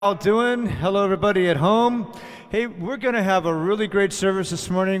All doing? Hello, everybody at home. Hey, we're going to have a really great service this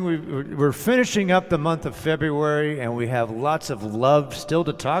morning. We're finishing up the month of February, and we have lots of love still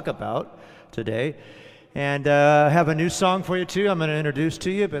to talk about today. And I have a new song for you, too, I'm going to introduce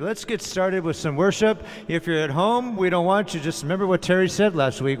to you. But let's get started with some worship. If you're at home, we don't want you, just remember what Terry said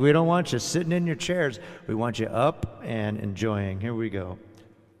last week. We don't want you sitting in your chairs. We want you up and enjoying. Here we go.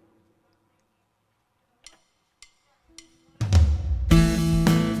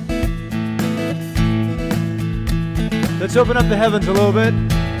 Let's open up the heavens a little bit.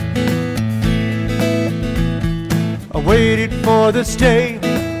 I waited for this day,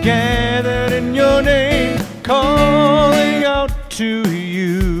 gathered in your name, calling out to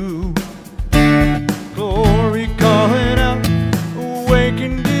you. Glory calling out,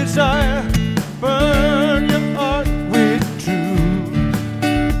 awaken desire, burn your heart with truth.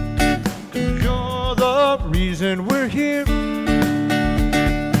 You're the reason we're here.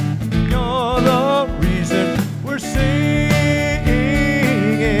 You're the reason we're singing.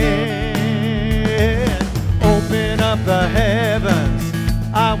 Open up the heavens,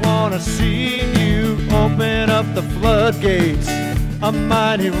 I want to see you. Open up the floodgates, a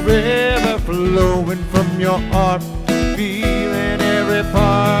mighty river flowing from your heart, feeling every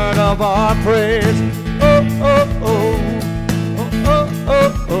part of our praise. Oh, oh, oh, oh, oh,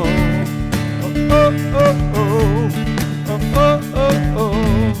 oh, oh, oh, oh, oh, oh, oh, oh, oh.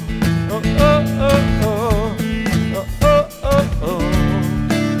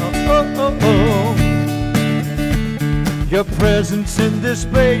 Your presence in this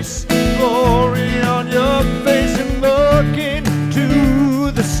place, glory on your face, and look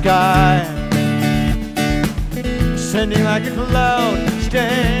into the sky. Sending like a cloud,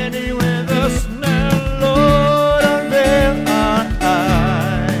 standing with us now, Lord, unveil our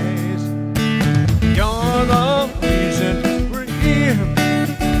eyes. You're the reason we're here,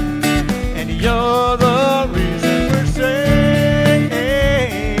 and you're the reason we're singing.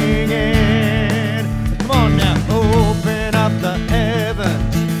 Come on now, open up the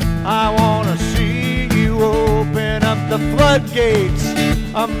heavens, I want to see you. Open up the floodgates,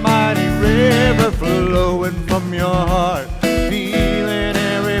 a mighty river flowing from your heart, feeling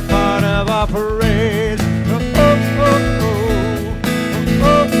every part of our praise. Oh, oh, oh, oh,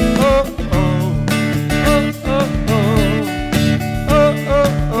 oh, oh, oh, oh, oh,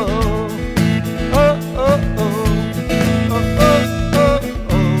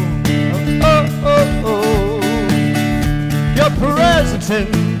 presence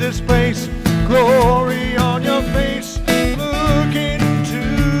in this place, glory on your face, look into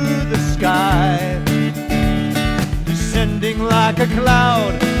the sky, descending like a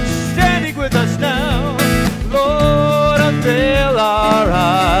cloud, standing with us now, Lord, unveil our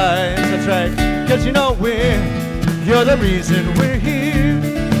eyes. That's right, because you know you're the reason we're here,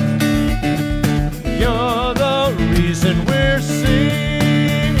 you're the reason we're singing.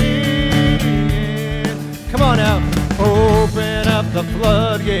 Come on now. Open up the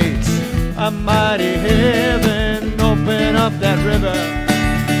floodgates, a mighty heaven. Open up that river,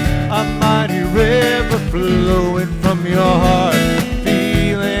 a mighty river flowing from your heart,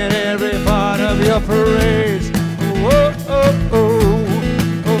 feeling every part of your praise. Oh, oh, oh,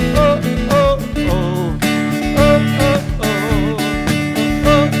 oh, oh, oh, oh,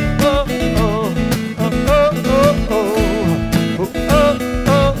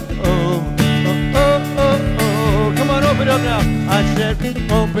 Open up now. I said,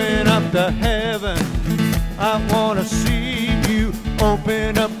 open up the heaven, I want to see you.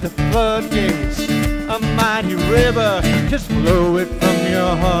 Open up the floodgates, a mighty river, just flow it from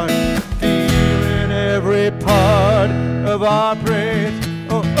your heart, feeling every part of our praise.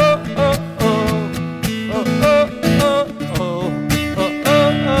 Oh, oh, oh, oh, oh, oh, oh, oh, oh,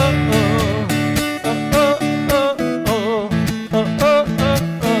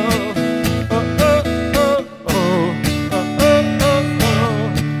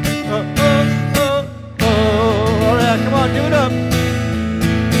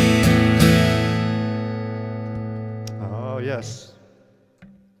 oh, yes.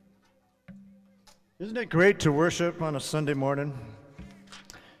 Isn't it great to worship on a Sunday morning?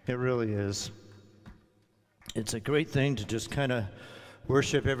 It really is. It's a great thing to just kind of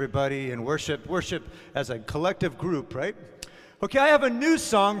worship everybody and worship as a collective group, right? Okay, I have a new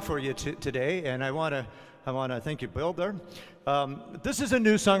song for you today, and I want to thank you, Bill, there. This is a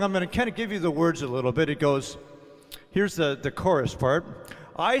new song. I'm going to kind of give you the words a little bit. It goes, here's the chorus part.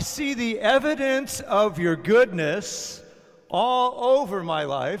 I see the evidence of your goodness all over my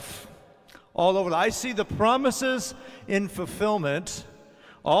life, all over. I see the promises in fulfillment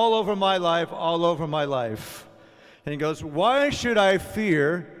all over my life, all over my life. And he goes, why should I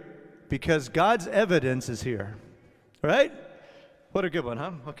fear? Because God's evidence is here. Right? What a good one,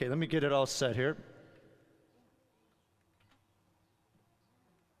 huh? Okay, let me get it all set here.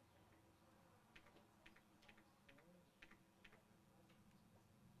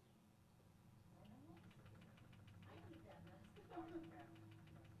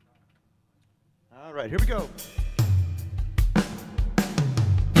 All right, here we go.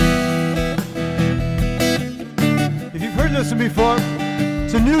 If you've heard this one before,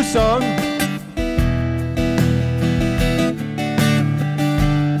 it's a new song.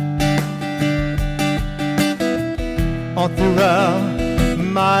 All throughout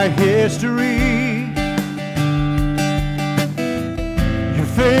my history, your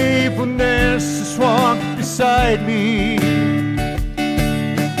faithfulness has walked beside me.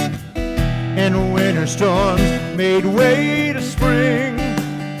 And winter storms made way to spring.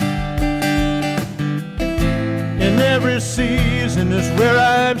 And every season is where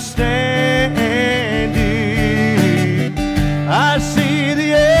I'm standing. I see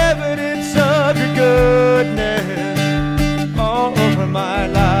the evidence of your goodness all over my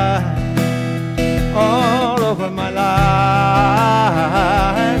life, all over my life.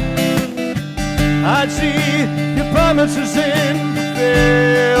 I see your promises in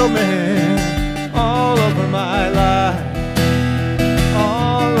fulfillment all over my life,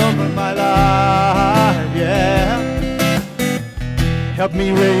 all over my life, yeah. Help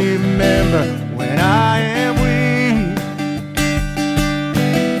me remember when I am weak.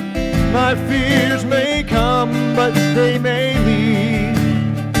 My fears may come, but they may leave.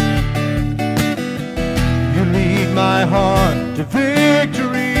 You lead my heart to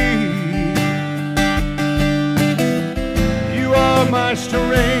victory. You are my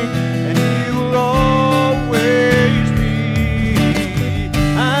strength, and you'll always be.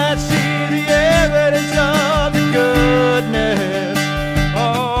 I see the evidence of your goodness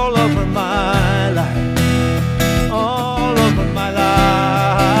all over my life, all over my life.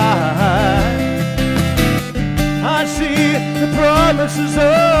 I see the promises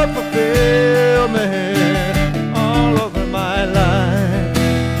of fulfillment all over my life,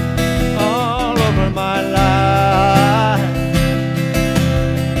 all over my life.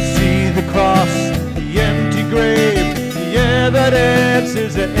 See the cross, the empty grave, the evidence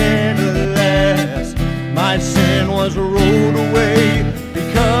is endless. My sin was rolled away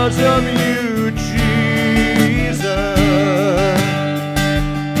because of you, Jesus.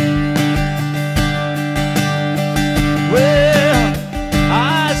 Well,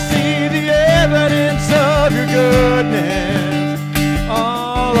 I see the evidence of your goodness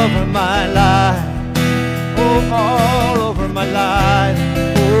all over my life, oh, all over my life,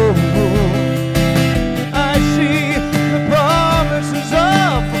 oh. I see the promises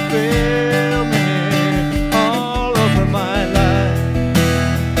of fulfillment all over my life,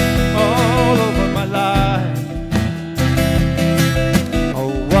 all over my life.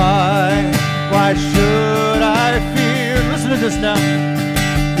 Oh, why should I fear? Listen to this now.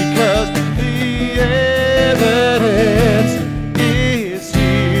 Because the evidence is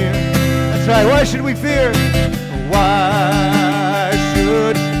here. That's right. Why should we fear? Why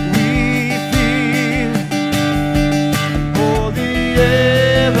should we fear? For the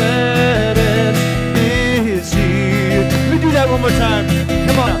evidence is here. Let me do that one more time.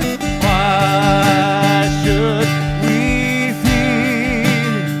 Come on. Why should we fear?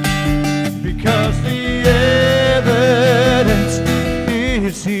 Because the evidence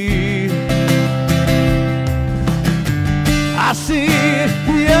is here. I see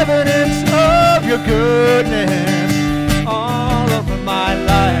the evidence of your goodness all over my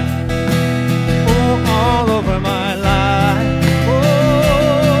life, oh, all over my life. Oh,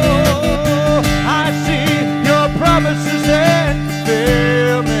 I see your promises and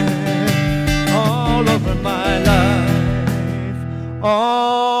fulfillment all over my life,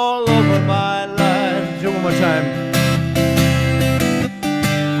 all over my life. Do it one more time.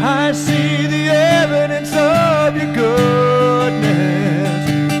 I see the evidence of your goodness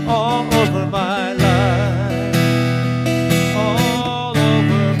all over my life, all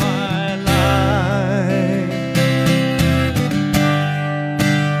over my life.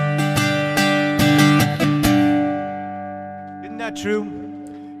 Isn't that true?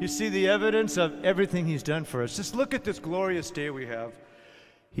 You see the evidence of everything he's done for us. Just look at this glorious day we have.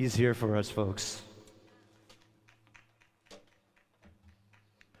 He's here for us, folks.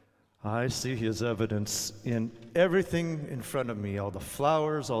 I see his evidence in everything in front of me, all the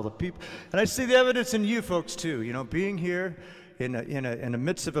flowers, all the people. And I see the evidence in you folks too, you know, being here in the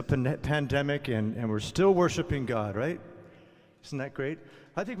midst of a pandemic and we're still worshiping God, right? Isn't that great?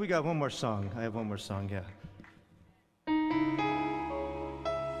 I think we got one more song. I have one more song, yeah.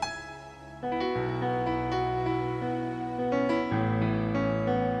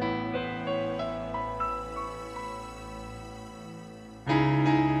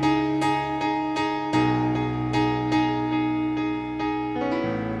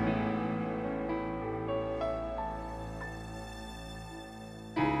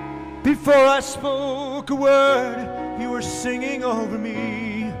 Before I spoke a word, you were singing over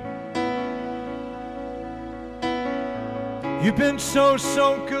me. You've been so,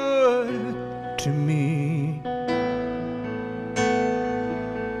 so good to me.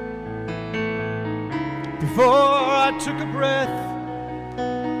 Before I took a breath,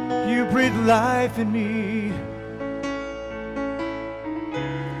 you breathed life in me.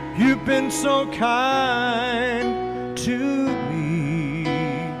 You've been so kind to me.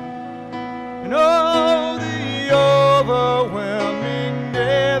 And oh, the overwhelming,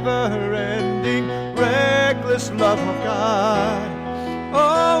 never-ending, reckless love of God.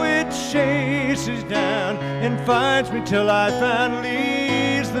 Oh, it chases down and finds me till I found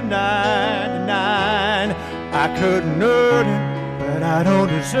leaves the 99. I couldn't earn it, but I don't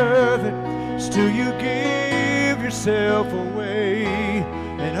deserve it. Still you give yourself away.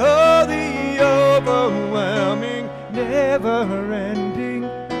 And oh, the overwhelming, never-ending,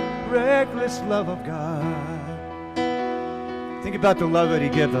 reckless love of God. Think about the love that He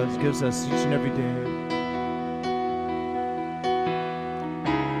gives us each and every day.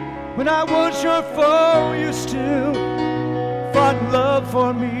 When I was your foe, you still fought in love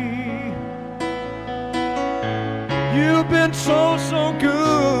for me. You've been so, so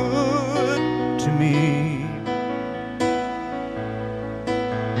good to me.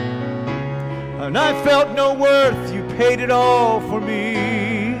 And I felt no worth, you paid it all for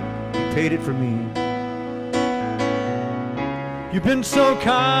me. You paid it for me. You've been so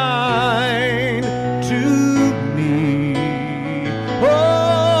kind to me.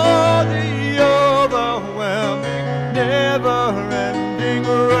 Oh, the overwhelming, never-ending,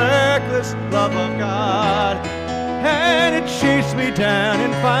 reckless love of God. And it chased me down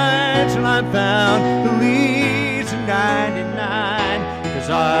and finds till I'm found the leads of 99. 'Cause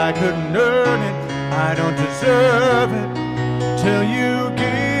I couldn't earn it, I don't deserve it, till you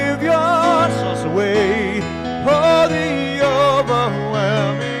give yourself away. Oh, the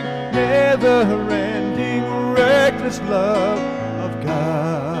overwhelming, never-ending, reckless love of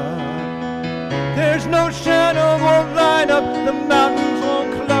God. There's no shadow won't line up, the mountains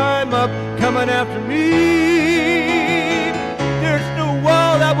won't climb up, coming after me. There's no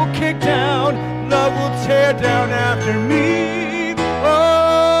wall that will kick down, love will tear down after me.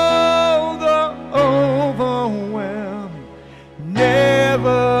 Oh, the overwhelming,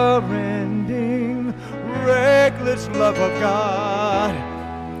 never-ending, reckless love of God.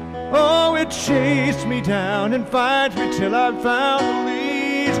 Oh, it chased me down and finds me till I've found the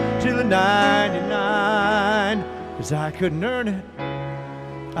leads to the 99. 'Cause I couldn't earn it,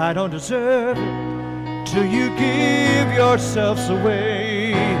 I don't deserve it, till you give yourselves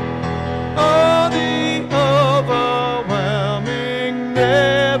away. Oh, the overwhelming,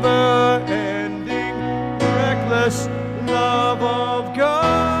 never-ending, reckless love of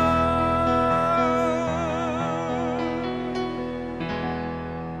God.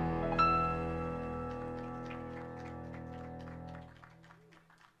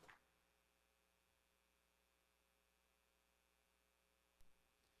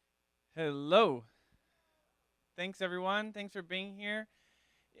 Hello. Thanks, everyone. Thanks for being here.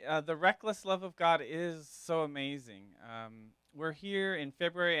 The reckless love of God is so amazing. We're here in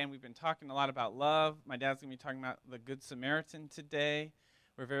February, and we've been talking a lot about love. My dad's going to be talking about the Good Samaritan today.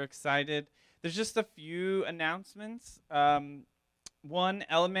 We're very excited. There's just a few announcements. One, the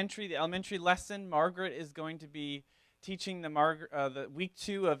elementary lesson. Margaret is going to be teaching the week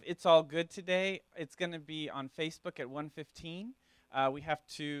 2 of It's All Good today. It's going to be on Facebook at 1:15. We have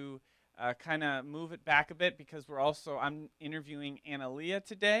to kind of move it back a bit because I'm interviewing Annalia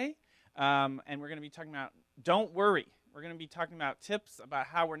today, and we're going to be talking about don't worry. We're going to be talking about tips about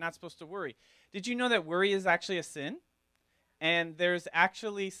how we're not supposed to worry. Did you know that worry is actually a sin? And there's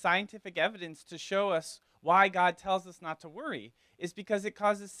actually scientific evidence to show us why God tells us not to worry is because it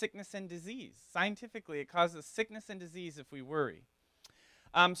causes sickness and disease. Scientifically, it causes sickness and disease if we worry.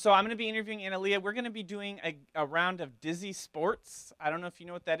 So I'm going to be interviewing Annalia. We're going to be doing a round of Dizzy Sports. I don't know if you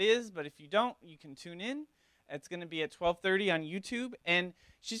know what that is, but if you don't, you can tune in. It's going to be at 12:30 on YouTube. And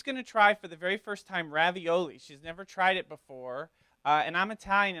she's going to try for the very first time ravioli. She's never tried it before. And I'm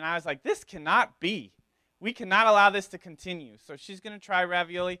Italian, and I was like, this cannot be. We cannot allow this to continue. So she's going to try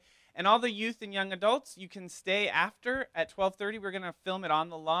ravioli. And all the youth and young adults, you can stay after at 12:30. We're going to film it on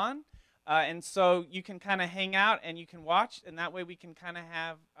the lawn. And so you can kind of hang out and you can watch, and that way we can kind of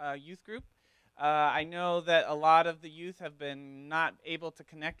have a youth group. I know that a lot of the youth have been not able to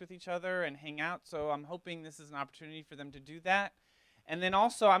connect with each other and hang out, so I'm hoping this is an opportunity for them to do that. And then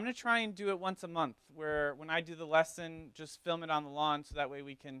also, I'm going to try and do it once a month, where when I do the lesson, just film it on the lawn, so that way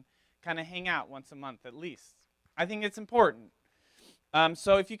we can kind of hang out once a month at least. I think it's important.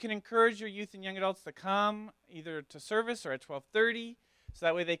 So if you can encourage your youth and young adults to come either to service or at 12:30, so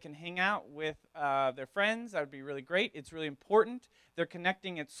that way they can hang out with their friends, that would be really great. It's really important. They're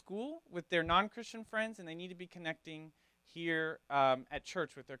connecting at school with their non-Christian friends, and they need to be connecting here at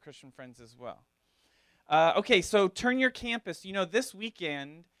church with their Christian friends as well. Okay, so Turn Your Campus. You know, this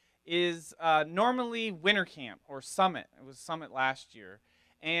weekend is normally winter camp or summit. It was summit last year.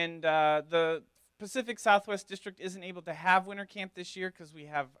 And the Pacific Southwest District isn't able to have winter camp this year because we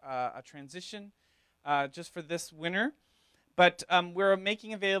have a transition just for this winter. But we're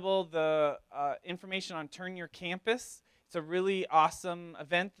making available the information on Turn Your Campus. It's a really awesome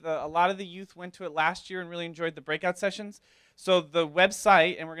event. A lot of the youth went to it last year and really enjoyed the breakout sessions. So the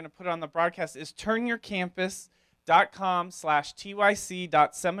website, and we're going to put it on the broadcast, is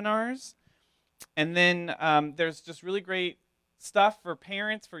turnyourcampus.com/tyc.seminars. And then there's just really great stuff for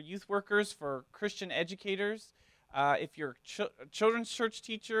parents, for youth workers, for Christian educators. If you're a children's church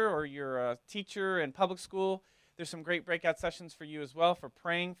teacher or you're a teacher in public school, there's some great breakout sessions for you as well, for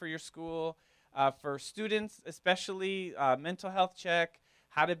praying for your school, for students especially, mental health check,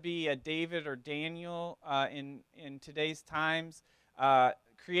 how to be a David or Daniel in today's times,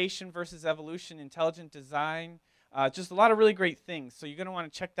 creation versus evolution, intelligent design, just a lot of really great things. So you're going to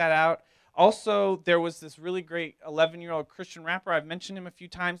want to check that out. Also, there was this really great 11-year-old Christian rapper. I've mentioned him a few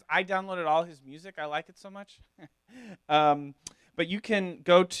times. I downloaded all his music. I like it so much. But you can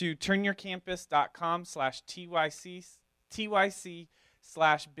go to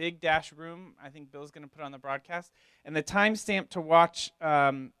turnyourcampus.com/tyc/big-room. I think Bill's going to put it on the broadcast. And the timestamp to watch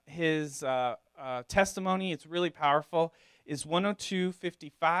his testimony, it's really powerful, is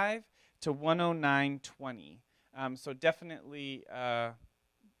 102:55 to 109:20. So definitely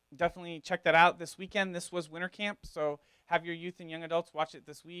check that out this weekend. This was winter camp, so have your youth and young adults watch it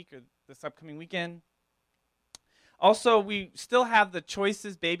this week or this upcoming weekend. Also, we still have the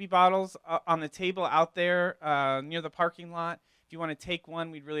Choices baby bottles on the table out there near the parking lot. If you want to take one,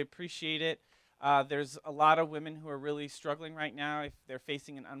 we'd really appreciate it. There's a lot of women who are really struggling right now if they're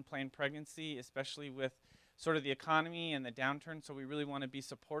facing an unplanned pregnancy, especially with sort of the economy and the downturn, so we really want to be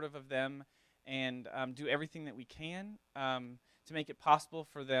supportive of them and do everything that we can to make it possible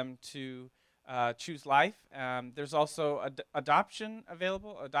for them to choose life. There's also adoption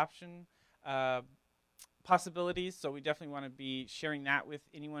available, possibilities, so we definitely want to be sharing that with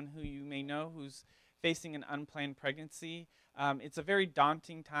anyone who you may know who's facing an unplanned pregnancy. It's a very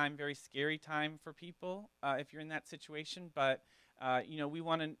daunting time, very scary time for people if you're in that situation, but we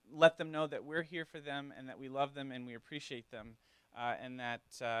want to let them know that we're here for them and that we love them and we appreciate them and that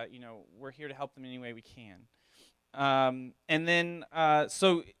we're here to help them any way we can. And then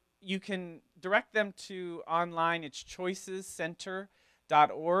so you can direct them to online. It's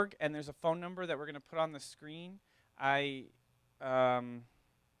choicescenter.org, and there's a phone number that we're going to put on the screen. I can't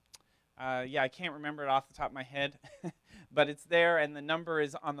remember it off the top of my head, but it's there, and the number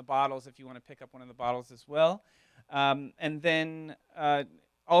is on the bottles if you want to pick up one of the bottles as well. And then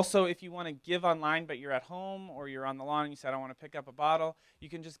also, if you want to give online but you're at home or you're on the lawn and you said, I want to pick up a bottle, you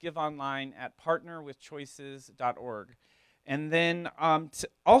can just give online at partnerwithchoices.org. And then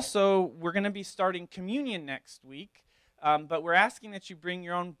also, we're going to be starting communion next week, but we're asking that you bring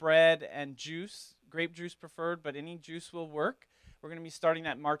your own bread and juice, grape juice preferred, but any juice will work. We're going to be starting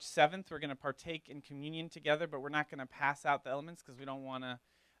that March 7th. We're going to partake in communion together, but we're not going to pass out the elements because we don't want to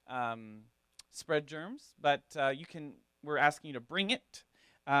spread germs. But we're asking you to bring it,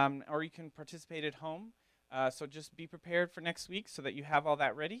 or you can participate at home. So just be prepared for next week so that you have all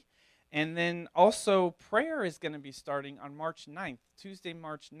that ready. And then also prayer is going to be starting on March 9th, Tuesday,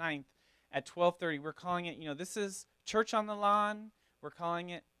 March 9th at 12:30. We're calling it, this is Church on the Lawn. We're calling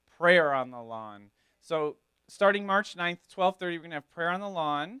it Prayer on the Lawn. So starting March 9th, 12:30, we're going to have prayer on the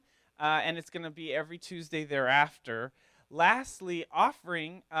lawn, and it's going to be every Tuesday thereafter. Lastly,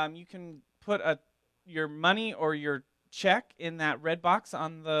 offering, you can put your money or your check in that red box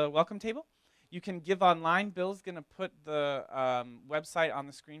on the welcome table. You can give online. Bill's going to put the website on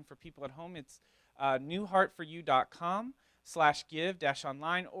the screen for people at home. It's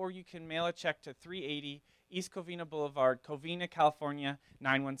newheartforyou.com/give-online, or you can mail a check to 380 East Covina Boulevard, Covina, California,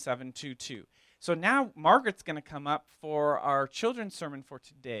 91722. So now Margaret's going to come up for our children's sermon for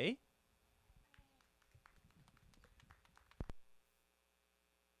today.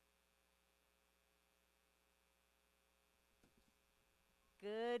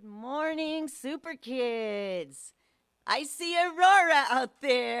 Good morning, Super Kids. I see Aurora out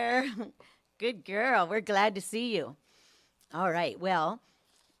there. Good girl. We're glad to see you. All right, well,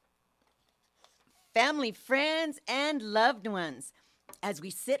 family, friends, and loved ones, as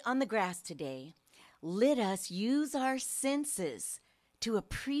we sit on the grass today, let us use our senses to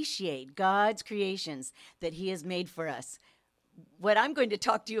appreciate God's creations that He has made for us. What I'm going to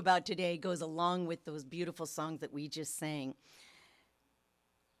talk to you about today goes along with those beautiful songs that we just sang.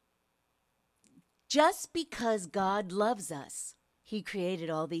 Just because God loves us, He created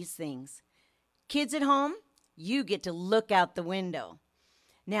all these things. Kids at home, you get to look out the window.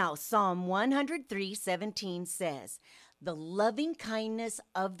 Now, Psalm 103:17 says, "The loving kindness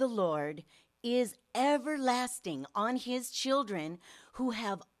of the Lord is everlasting on His children who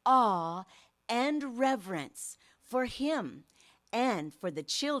have awe and reverence for Him, and for the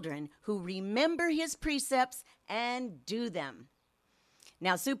children who remember His precepts and do them."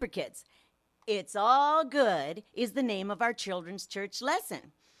 Now, Super Kids, "It's all good" is the name of our children's church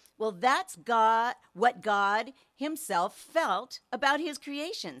lesson. Well, that's what God Himself felt about His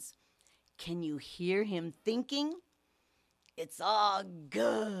creations. Can you hear Him thinking? It's all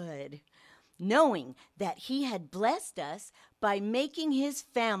good, knowing that He had blessed us by making His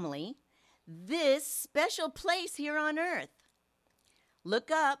family this special place here on earth. Look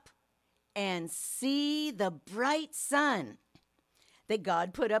up and see the bright sun that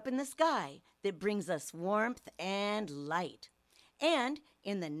God put up in the sky that brings us warmth and light. And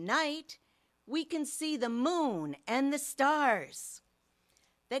in the night, we can see the moon and the stars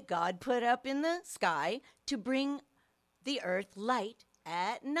that God put up in the sky to bring the earth light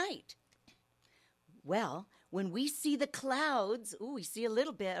at night. Well, when we see the clouds, we see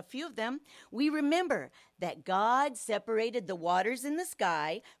a few of them, we remember that God separated the waters in the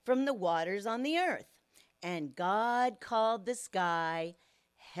sky from the waters on the earth. And God called the sky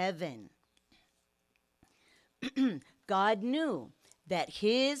heaven. God knew that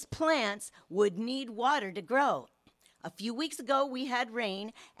His plants would need water to grow. A few weeks ago, we had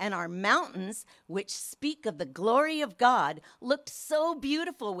rain, and our mountains, which speak of the glory of God, looked so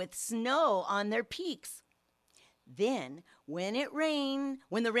beautiful with snow on their peaks. Then, when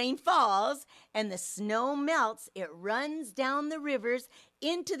the rain falls and the snow melts, it runs down the rivers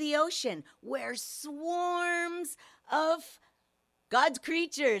into the ocean, where swarms of God's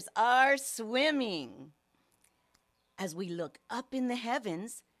creatures are swimming. As we look up in the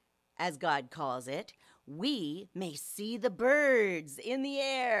heavens, as God calls it, we may see the birds in the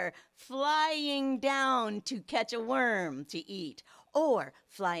air flying down to catch a worm to eat, or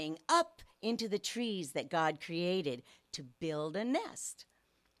flying up into the trees that God created to build a nest.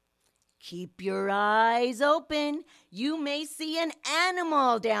 Keep your eyes open. You may see an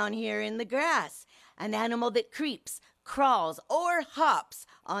animal down here in the grass, an animal that creeps, crawls, or hops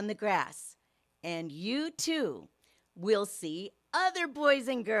on the grass. And you too will see other boys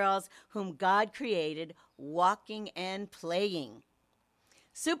and girls whom God created walking and playing.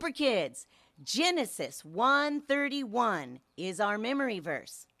 Super Kids, Genesis 1:31 is our memory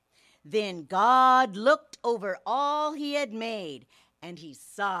verse. "Then God looked over all He had made, and He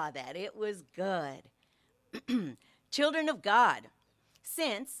saw that it was good." Children of God,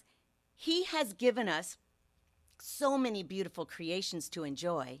 since He has given us so many beautiful creations to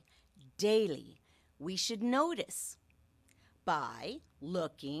enjoy daily, we should notice by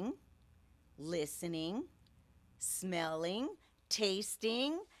looking, listening, smelling,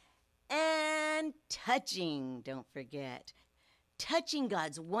 tasting, and touching. Don't forget. Touching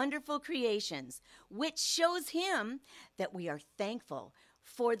God's wonderful creations, which shows Him that we are thankful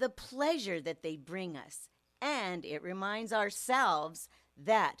for the pleasure that they bring us. And it reminds ourselves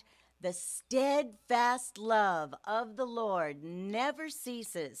that the steadfast love of the Lord never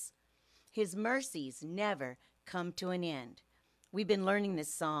ceases. His mercies never come to an end. We've been learning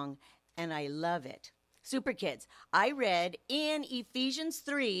this song, and I love it. Super Kids, I read in Ephesians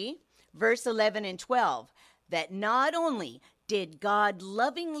 3, verse 11 and 12, that not only did God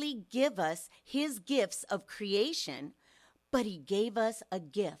lovingly give us His gifts of creation, but He gave us a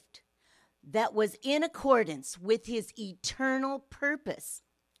gift that was in accordance with His eternal purpose,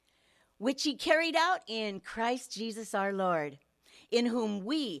 which He carried out in Christ Jesus our Lord, in whom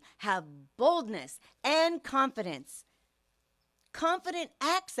we have boldness and confident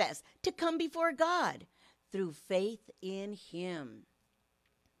access to come before God through faith in Him.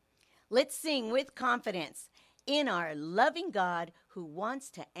 Let's sing with confidence in our loving God who wants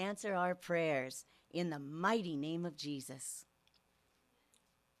to answer our prayers in the mighty name of Jesus.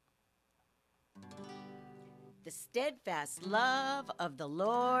 The steadfast love of the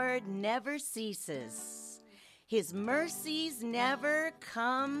Lord never ceases. His mercies never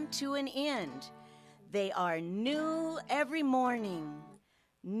come to an end. They are new every morning,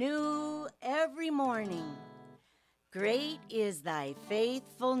 new every morning. Great is thy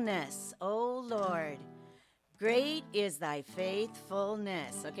faithfulness, O Lord. Great is thy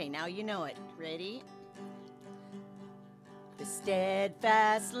faithfulness. Okay, now you know it. Ready? The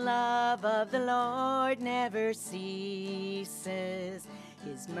steadfast love of the Lord never ceases.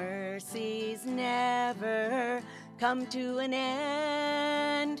 His mercies never come to an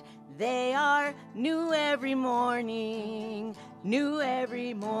end. They are new every morning, new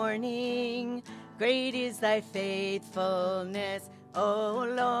every morning. Great is thy faithfulness, O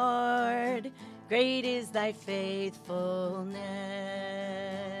Lord. Great is thy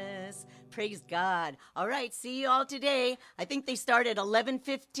faithfulness. Praise God. All right, see you all today. I think they start at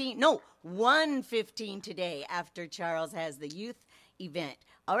 11:15. No, 1:15 today after Charles has the youth event.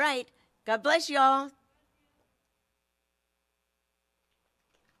 All right, God bless y'all.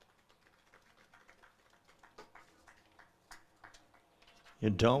 You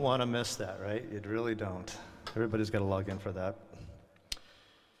don't want to miss that, right? You really don't. Everybody's got to log in for that.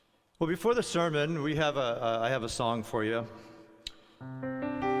 Well, before the sermon, I have a song for you.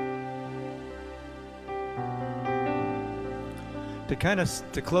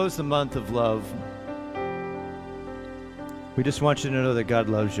 To close the month of love, we just want you to know that God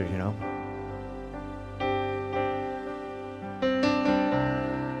loves you, you know.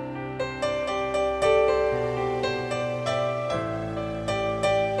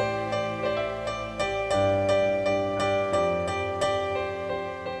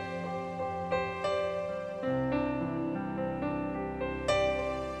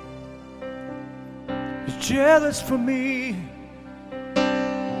 Jealous for me.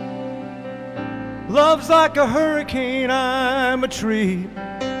 Love's like a hurricane, I'm a tree,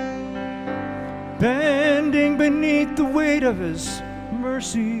 bending beneath the weight of his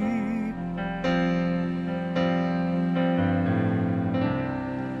mercy.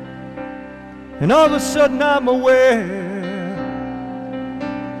 And all of a sudden I'm aware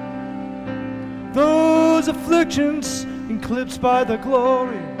those afflictions eclipsed by the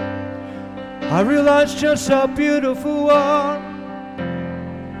glory. I realize just how beautiful you are,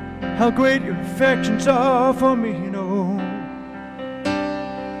 how great your affections are for me, you know.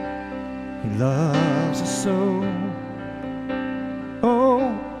 He loves us so.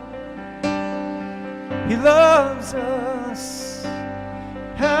 Oh, he loves us,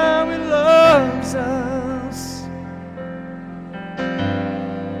 how he loves us.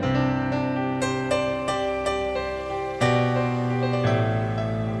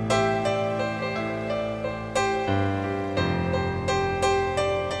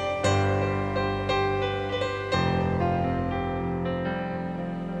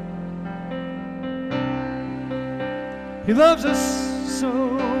 He loves us so.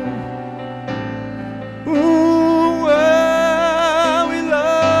 Ooh, how he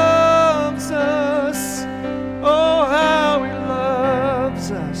loves us. Oh, how he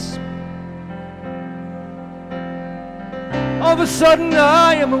loves us. All of a sudden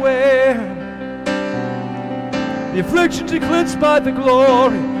I am aware the afflictions eclipsed by the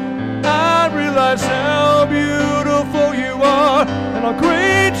glory. I realize how beautiful you are and how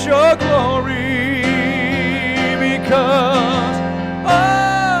great your glory. Because,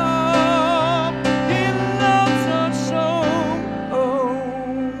 oh, he loves us so. Oh,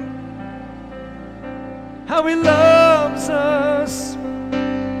 how he loves us,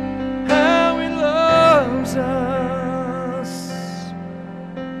 how he loves us.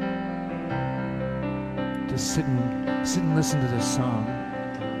 Just sit and listen to this song.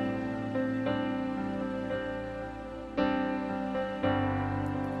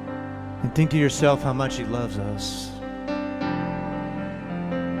 And think to yourself how much he loves us.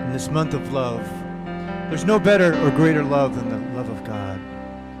 In this month of love, there's no better or greater love than the love of God.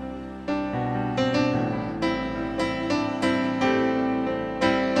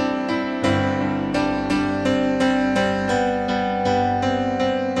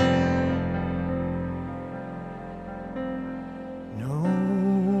 No,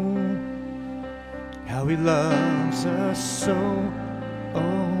 how he loves us so. Oh,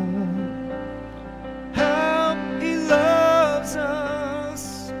 how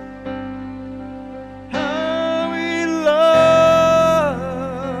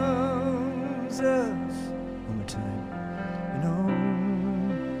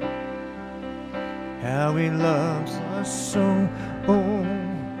he loves us so. Oh,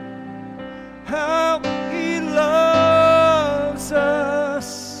 how he loves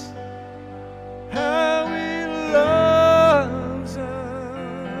us, how he loves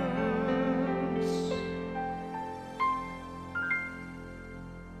us.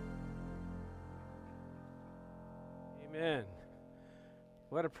 Amen.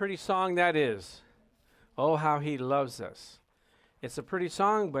 What a pretty song that is. Oh, how he loves us. It's a pretty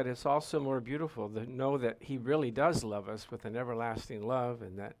song, but it's also more beautiful to know that he really does love us with an everlasting love,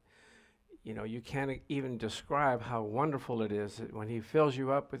 and that, you know, you can't even describe how wonderful it is that when he fills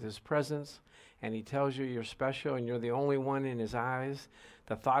you up with his presence and he tells you you're special and you're the only one in his eyes.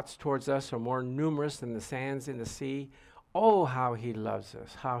 The thoughts towards us are more numerous than the sands in the sea. Oh, how he loves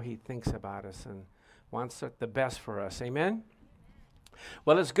us, how he thinks about us and wants the best for us. Amen?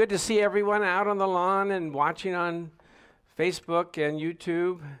 Well, it's good to see everyone out on the lawn and watching on Facebook and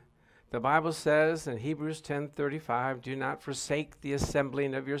YouTube. The Bible says in Hebrews 10:35, do not forsake the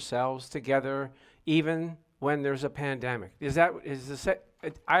assembling of yourselves together, even when there's a pandemic.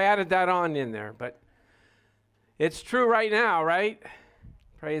 I added that on in there, but it's true right now, right?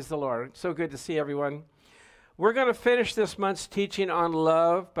 Praise the Lord. It's so good to see everyone. We're going to finish this month's teaching on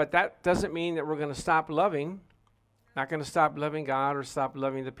love, but that doesn't mean that we're going to stop loving. Not going to stop loving God or stop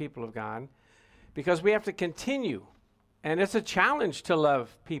loving the people of God, because we have to continue. And it's a challenge to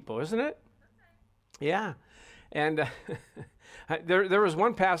love people, isn't it? Yeah. And there was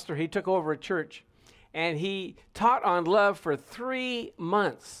one pastor, he took over a church, and he taught on love for 3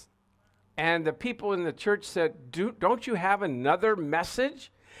 months. And the people in the church said, don't you have another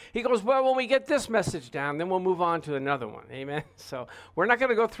message? He goes, well, when we get this message down, then we'll move on to another one. Amen. So we're not going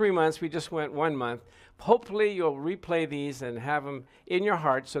to go 3 months. We just went 1 month. Hopefully you'll replay these and have them in your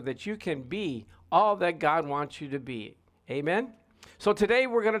heart so that you can be all that God wants you to be. Amen. So today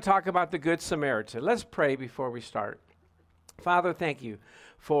we're going to talk about the Good Samaritan. Let's pray before we start. Father, thank you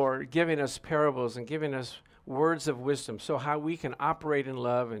for giving us parables and giving us words of wisdom so how we can operate in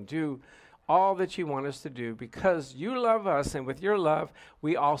love and do all that you want us to do, because you love us, and with your love,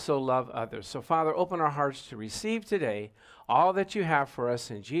 we also love others. So, Father, open our hearts to receive today all that you have for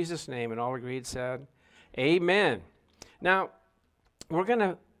us in Jesus' name. And all agreed said, amen. Now, we're going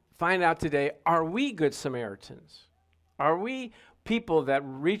to find out today, are we good Samaritans? Are we people that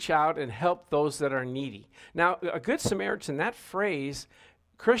reach out and help those that are needy? Now, a good Samaritan, that phrase,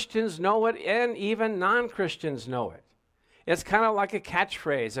 Christians know it, and even non-Christians know it. It's kind of like a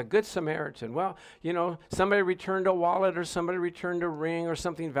catchphrase, a good Samaritan. Well, you know, somebody returned a wallet or somebody returned a ring or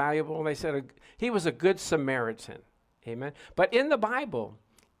something valuable, and they said he was a good Samaritan. Amen. But in the Bible,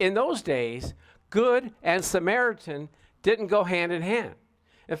 in those days, good and Samaritan didn't go hand in hand.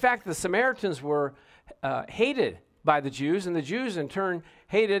 In fact, the Samaritans were hated by the Jews, and the Jews in turn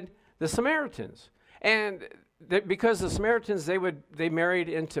hated the Samaritans. And because the Samaritans, they married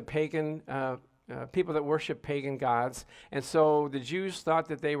into pagan people that worship pagan gods, and so the Jews thought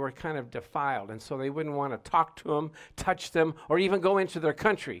that they were kind of defiled, and so they wouldn't want to talk to them, touch them, or even go into their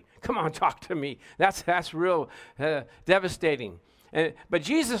country. Come on, talk to me. That's real devastating. But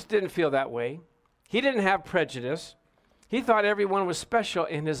Jesus didn't feel that way. He didn't have prejudice. He thought everyone was special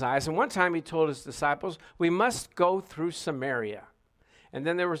in his eyes, and one time he told his disciples, we must go through Samaria. And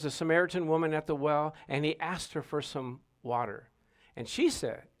then there was a Samaritan woman at the well, and he asked her for some water. And she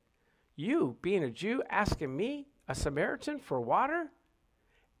said, you, being a Jew, asking me, a Samaritan, for water?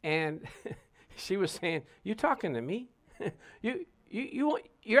 And she was saying, you talking to me?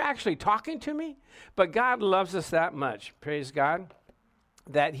 You're actually talking to me? But God loves us that much, praise God,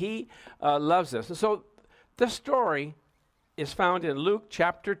 that he loves us. And so the story is found in Luke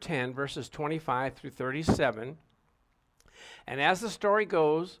chapter 10, verses 25 through 37. And as the story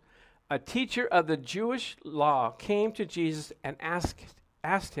goes, a teacher of the Jewish law came to Jesus and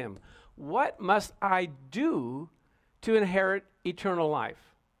asked him, what must I do to inherit eternal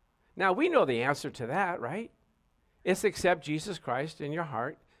life? Now, we know the answer to that, right? It's accept Jesus Christ in your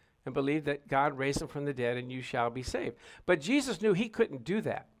heart and believe that God raised him from the dead and you shall be saved. But Jesus knew he couldn't do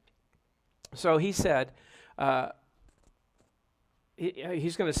that. So he said,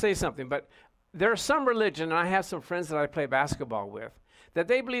 he's going to say something, but there's some religion, and I have some friends that I play basketball with, that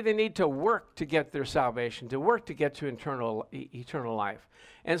they believe they need to work to get their salvation, to work to get to eternal life.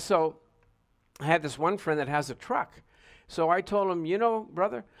 And so I had this one friend that has a truck. So I told him, you know,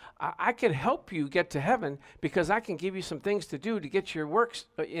 brother, I can help you get to heaven because I can give you some things to do to get your works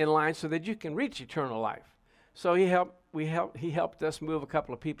in line so that you can reach eternal life. So he helped us move a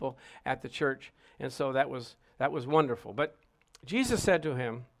couple of people at the church, and so that was wonderful. But Jesus said to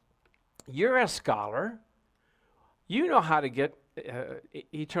him, you're a scholar. You know how to get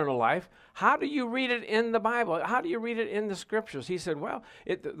eternal life. How do you read it in the Bible? How do you read it in the scriptures? He said, well,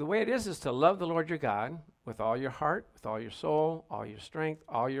 the way it is to love the Lord your God with all your heart, with all your soul, all your strength,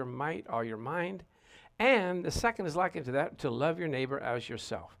 all your might, all your mind. And the second is likened to that, to love your neighbor as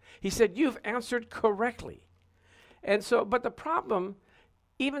yourself. He said, you've answered correctly. And so, but the problem,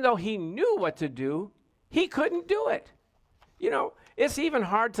 even though he knew what to do, he couldn't do it. it's even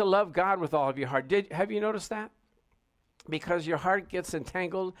hard to love God with all of your heart. Have you noticed that? Because your heart gets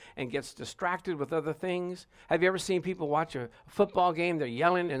entangled and gets distracted with other things. Have you ever seen people watch a football game? They're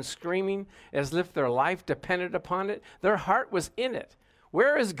yelling and screaming as if their life depended upon it. Their heart was in it.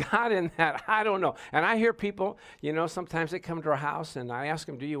 Where is God in that? I don't know. And I hear people, sometimes they come to our house and I ask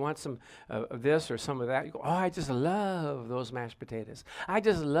them, do you want some of this or some of that? You go, oh, I just love those mashed potatoes. I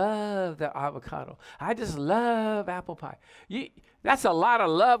just love the avocado. I just love apple pie. That's a lot of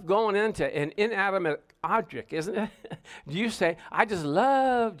love going into an inanimate object, isn't it? Do you say, I just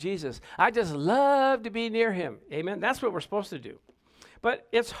love Jesus. I just love to be near him. Amen. That's what we're supposed to do. But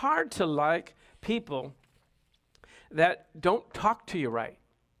it's hard to like people that don't talk to you right,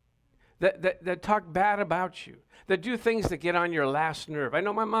 that talk bad about you, that do things that get on your last nerve. I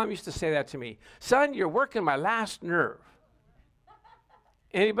know my mom used to say that to me. Son, you're working my last nerve.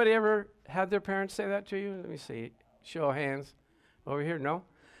 Anybody ever had their parents say that to you? Let me see. Show of hands. Over here, no?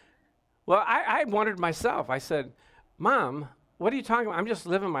 Well, I wondered myself. I said, Mom, what are you talking about? I'm just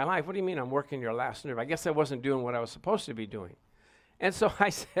living my life. What do you mean I'm working your last nerve? I guess I wasn't doing what I was supposed to be doing. And so I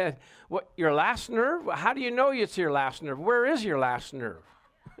said, what, your last nerve? How do you know it's your last nerve? Where is your last nerve?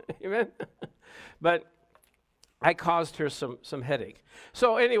 Amen? But I caused her some headache.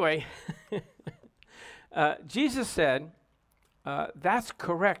 So anyway, Jesus said, that's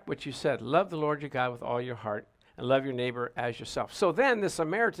correct what you said. Love the Lord your God with all your heart and love your neighbor as yourself. So then the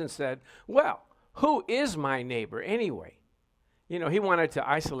Samaritan said, well, who is my neighbor anyway? He wanted to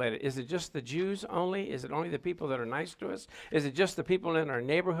isolate it. Is it just the Jews only? Is it only the people that are nice to us? Is it just the people in our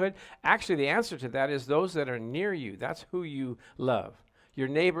neighborhood? Actually, the answer to that is those that are near you. That's who you love. Your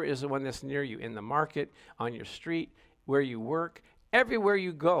neighbor is the one that's near you in the market, on your street, where you work. Everywhere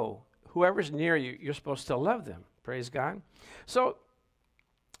you go, whoever's near you, you're supposed to love them. Praise God. So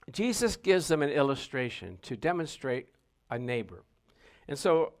Jesus gives them an illustration to demonstrate a neighbor. And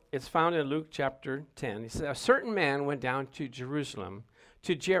so it's found in Luke chapter 10. He says, a certain man went down to Jerusalem,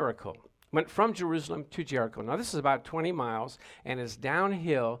 to Jericho. Went from Jerusalem to Jericho. Now, this is about 20 miles, and it's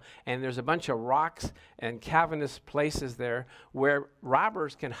downhill, and there's a bunch of rocks and cavernous places there where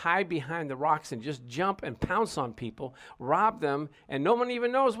robbers can hide behind the rocks and just jump and pounce on people, rob them, and no one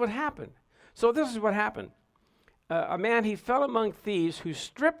even knows what happened. So this is what happened. A man, he fell among thieves who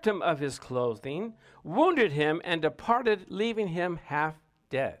stripped him of his clothing, wounded him, and departed, leaving him half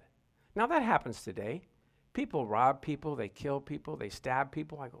dead. Now, that happens today. People rob people, they kill people, they stab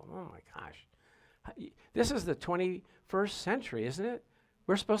people. I go, oh my gosh. This is the 21st century, isn't it?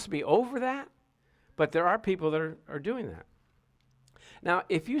 We're supposed to be over that? But there are people that are doing that. Now,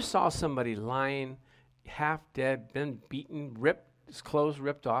 if you saw somebody lying half dead, been beaten, his clothes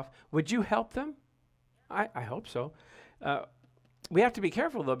ripped off, would you help them? I hope so. We have to be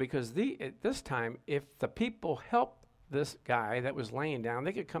careful, though, because at this time, if the people help this guy that was laying down,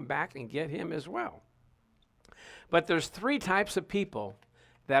 they could come back and get him as well. But there's 3 types of people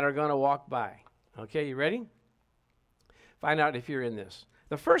that are going to walk by. Okay, you ready? Find out if you're in this.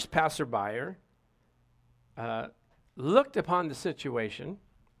 The first passerby looked upon the situation,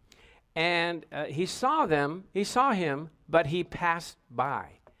 and he saw him, but he passed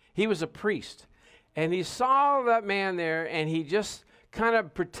by. He was a priest. And he saw that man there, and he just kind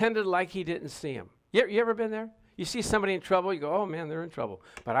of pretended like he didn't see him. You ever been there? You see somebody in trouble, you go, oh, man, they're in trouble.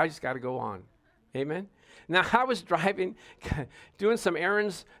 But I just got to go on. Amen? Now, I was driving, doing some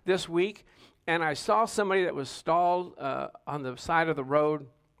errands this week, and I saw somebody that was stalled on the side of the road,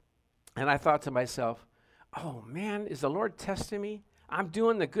 and I thought to myself, oh, man, is the Lord testing me? I'm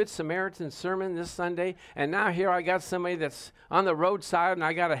doing the Good Samaritan sermon this Sunday, and now here I got somebody that's on the roadside, and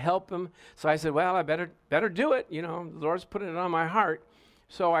I got to help him. So I said, well, I better do it. The Lord's putting it on my heart.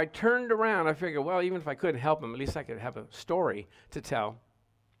 So I turned around. I figured, well, even if I couldn't help him, at least I could have a story to tell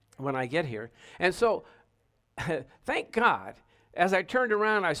when I get here. And so, thank God, as I turned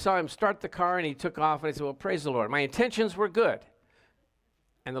around, I saw him start the car, and he took off, and I said, well, praise the Lord. My intentions were good,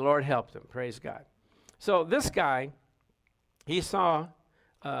 and the Lord helped him. Praise God. So this guy, he saw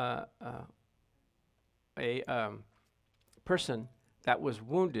a person that was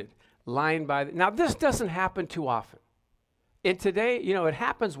wounded lying by. Now, this doesn't happen too often. And today, it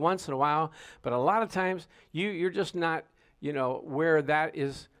happens once in a while, but a lot of times you're just not, where that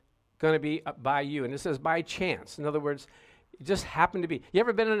is going to be by you. And it says by chance. In other words, it just happened to be. You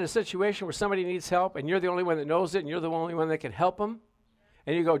ever been in a situation where somebody needs help and you're the only one that knows it and you're the only one that can help them?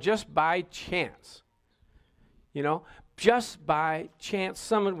 And you go, just by chance. Just by chance,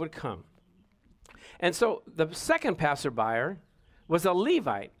 someone would come. And so the second passerby was a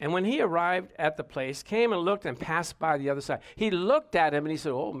Levite. And when he arrived at the place, came and looked and passed by the other side. He looked at him and he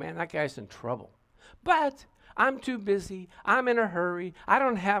said, oh, man, that guy's in trouble. But I'm too busy. I'm in a hurry. I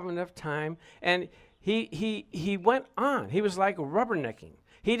don't have enough time. And he went on. He was like rubbernecking.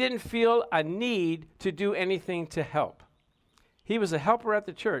 He didn't feel a need to do anything to help. He was a helper at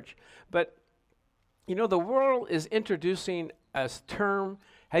the church. But, you know, the world is introducing a term.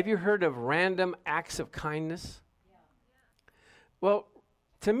 Have you heard of random acts of kindness? Yeah. Well,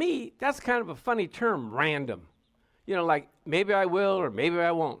 to me, that's kind of a funny term, random. You know, like maybe I will or maybe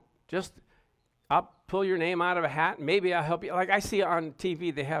I won't. Just I'll pull your name out of a hat and maybe I'll help you. Like I see on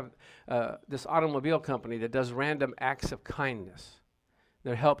TV, they have this automobile company that does random acts of kindness.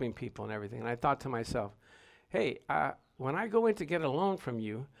 They're helping people and everything. And I thought to myself, hey, when I go in to get a loan from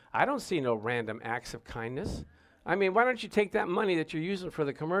you, I don't see no random acts of kindness. I mean, why don't you take that money that you're using for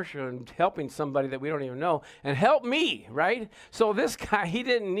the commercial and helping somebody that we don't even know and help me, right? So this guy, he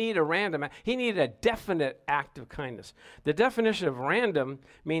didn't need a random act. He needed a definite act of kindness. The definition of random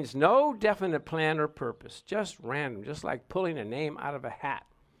means no definite plan or purpose, just random, just like pulling a name out of a hat.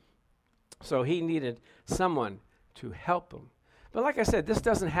 So he needed someone to help him. But like I said, this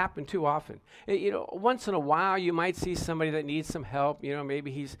doesn't happen too often. Once in a while, you might see somebody that needs some help. You know, maybe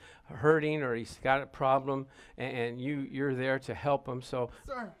he's hurting or he's got a problem, and you're there to help him. So,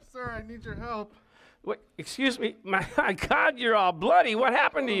 Sir, I need your help. What? Excuse me, my God, you're all bloody. What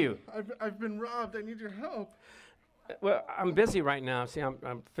happened to you? I've been robbed. I need your help. Well, I'm busy right now. See,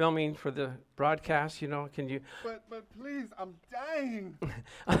 I'm filming for the broadcast. You know, can you? But please, I'm dying.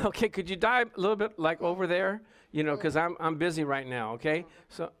 Okay, could you dive a little bit like over there? You know, because I'm busy right now. Okay,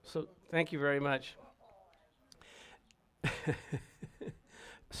 so thank you very much.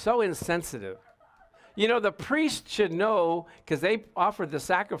 So insensitive. You know, the priest should know, because they offered the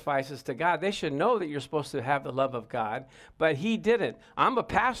sacrifices to God, they should know that you're supposed to have the love of God, but he didn't. I'm a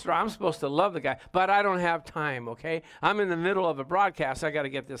pastor. I'm supposed to love the guy, but I don't have time, okay? I'm in the middle of a broadcast. I got to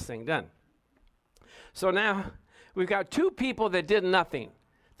get this thing done. So now we've got two people that did nothing.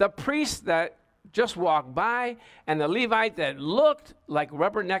 The priest that just walked by and the Levite that looked like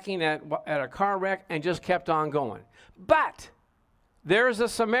rubbernecking at a car wreck and just kept on going. But there's a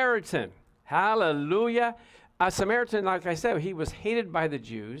Samaritan. Hallelujah. A Samaritan, like I said, he was hated by the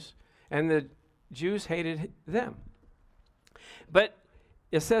Jews, and the Jews hated them. But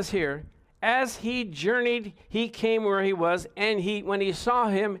it says here, as he journeyed, he came where he was, and when he saw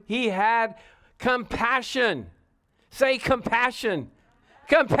him, he had compassion. Say compassion.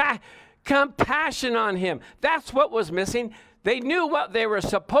 Compassion on him. That's what was missing. They knew what they were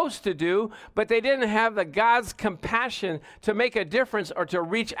supposed to do, but they didn't have the God's compassion to make a difference or to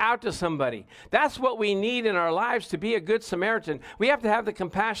reach out to somebody. That's what we need in our lives to be a good Samaritan. We have to have the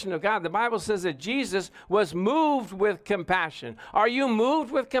compassion of God. The Bible says that Jesus was moved with compassion. Are you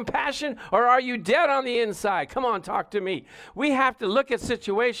moved with compassion, or are you dead on the inside? Come on, talk to me. We have to look at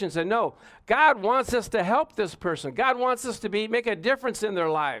situations and know God wants us to help this person. God wants us to make a difference in their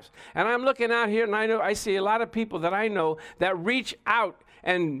lives. And I'm looking out here, and I see a lot of people that I know that reach out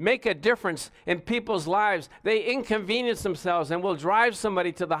and make a difference in people's lives. They inconvenience themselves and will drive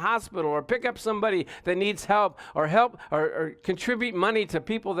somebody to the hospital or pick up somebody that needs help or contribute money to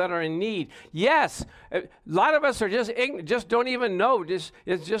people that are in need. Yes, a lot of us are just don't even know.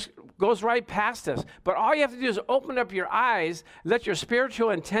 It just goes right past us. But all you have to do is open up your eyes, let your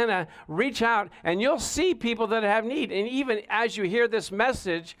spiritual antenna reach out, and you'll see people that have need. And even as you hear this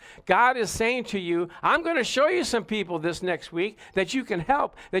message, God is saying to you, I'm going to show you some people this next week that you can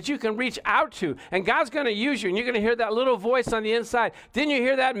help, that you can reach out to. And God's going to use you, and you're going to hear that little voice on the inside. Didn't you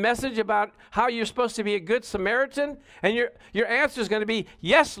hear that message about how you're supposed to be a good Samaritan? And your answer is going to be,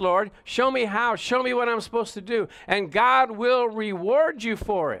 yes, Lord, show me how. Show me what I'm supposed to do. And God will reward you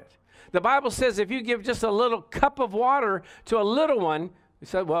for it. The Bible says if you give just a little cup of water to a little one, we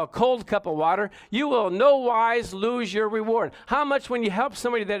said, well, a cold cup of water, you will no wise lose your reward. How much when you help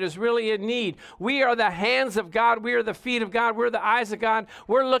somebody that is really in need? We are the hands of God. We are the feet of God. We're the eyes of God.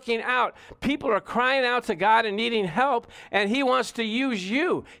 We're looking out. People are crying out to God and needing help, and he wants to use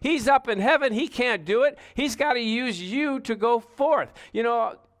you. He's up in heaven. He can't do it. He's got to use you to go forth. You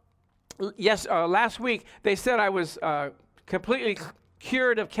know, yes, last week they said I was completely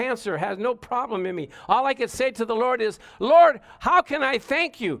cured of cancer, has no problem in me. All I could say to the Lord is, Lord, how can I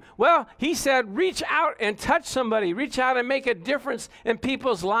thank you? Well, he said, reach out and touch somebody. Reach out and make a difference in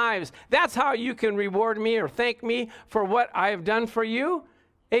people's lives. That's how you can reward me or thank me for what I have done for you.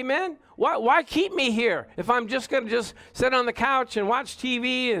 Amen? Why keep me here if I'm just going to just sit on the couch and watch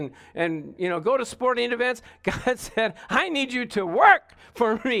TV and go to sporting events? God said, I need you to work.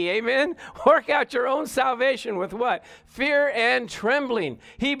 for me. Amen? Work out your own salvation with what? Fear and trembling.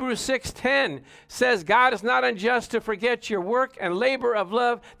 Hebrews 6:10 says, God is not unjust to forget your work and labor of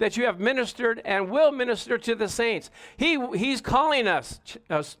love that you have ministered and will minister to the saints. He's calling us,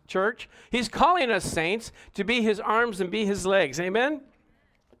 church. He's calling us saints to be his arms and be his legs. Amen?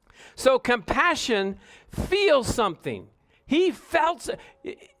 So compassion feels something. He felt,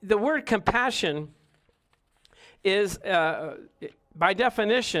 the word compassion is, by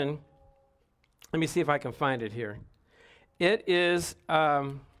definition, let me see if I can find it here. It is,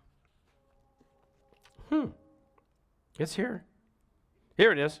 it's here.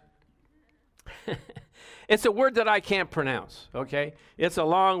 Here it is. It's a word that I can't pronounce, okay? It's a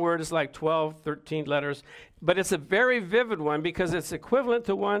long word. It's like 12, 13 letters. But it's a very vivid one because it's equivalent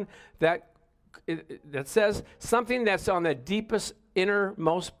to one that says something that's on the deepest,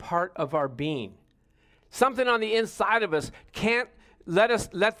 innermost part of our being. Something on the inside of us can't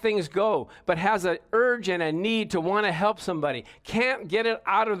let things go, but has an urge and a need to want to help somebody. Can't get it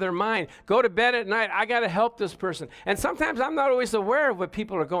out of their mind. Go to bed at night, I got to help this person. And sometimes I'm not always aware of what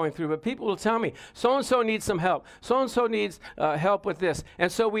people are going through, but people will tell me, so-and-so needs some help. So-and-so needs help with this.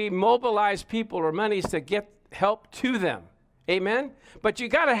 And so we mobilize people or monies to get help to them. Amen? But you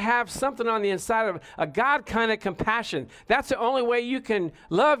got to have something on the inside of a God kind of compassion. That's the only way you can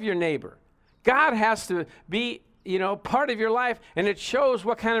love your neighbor. God has to be, part of your life, and it shows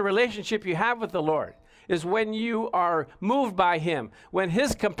what kind of relationship you have with the Lord, is when you are moved by him, when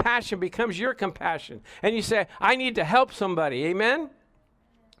his compassion becomes your compassion, and you say, I need to help somebody. Amen?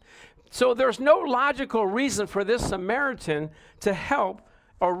 So there's no logical reason for this Samaritan to help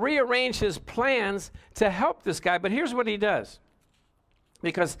or rearrange his plans to help this guy, but here's what he does.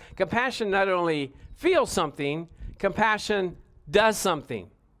 Because compassion not only feels something, compassion does something.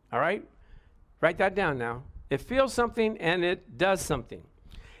 All right? Write that down now. It feels something and it does something.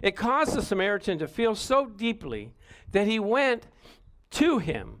 It caused the Samaritan to feel so deeply that he went to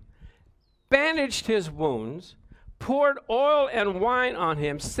him, bandaged his wounds, poured oil and wine on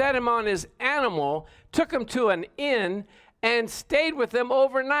him, set him on his animal, took him to an inn, and stayed with them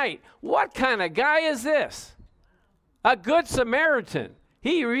overnight. What kind of guy is this? A good Samaritan.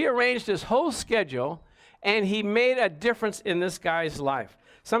 He rearranged his whole schedule, and he made a difference in this guy's life.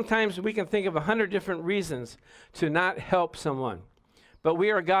 Sometimes we can think of 100 different reasons to not help someone. But we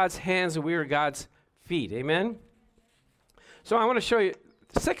are God's hands and we are God's feet. Amen? So I want to show you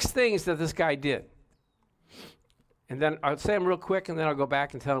 6 things that this guy did. And then I'll say them real quick, and then I'll go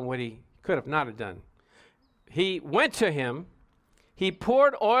back and tell him what he could have not have done. He went to him. He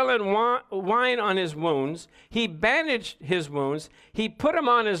poured oil and wine on his wounds. He bandaged his wounds. He put him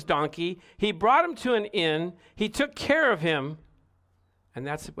on his donkey. He brought him to an inn. He took care of him. And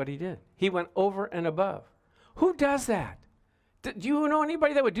that's what he did. He went over and above. Who does that? Do you know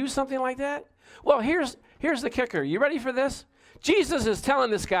anybody that would do something like that? Well, here's the kicker. You ready for this? Jesus is telling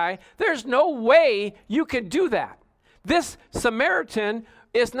this guy, there's no way you could do that. This Samaritan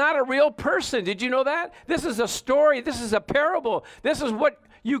is not a real person. Did you know that? This is a story. This is a parable. This is what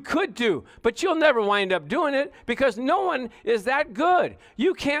you could do, but you'll never wind up doing it because no one is that good.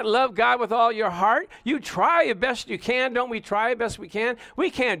 You can't love God with all your heart. You try the best you can. Don't we try the best we can?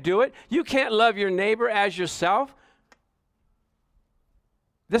 We can't do it. You can't love your neighbor as yourself.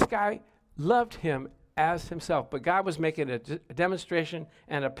 This guy loved him as himself, but God was making a demonstration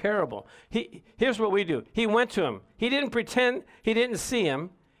and a parable. Here's what we do. He went to him. He didn't pretend he didn't see him.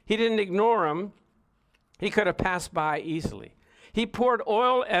 He didn't ignore him. He could have passed by easily. He poured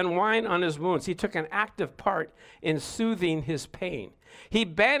oil and wine on his wounds. He took an active part in soothing his pain. He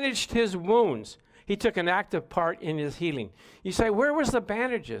bandaged his wounds. He took an active part in his healing. You say, where was the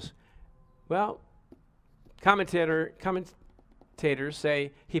bandages? Well, commentators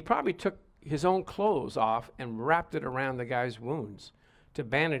say he probably took his own clothes off and wrapped it around the guy's wounds to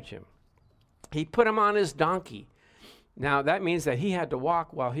bandage him. He put him on his donkey. Now, that means that he had to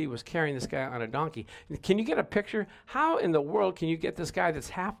walk while he was carrying this guy on a donkey. Can you get a picture? How in the world can you get this guy that's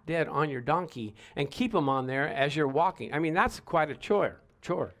half dead on your donkey and keep him on there as you're walking? I mean, that's quite a chore.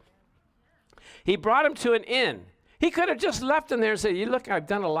 He brought him to an inn. He could have just left him there and said, look, I've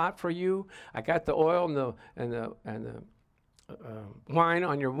done a lot for you. I got the oil and the wine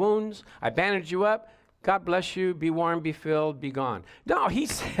on your wounds. I bandaged you up. God bless you, be warm, be filled, be gone. No, he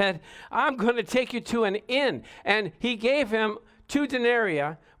said, I'm going to take you to an inn. And he gave him 2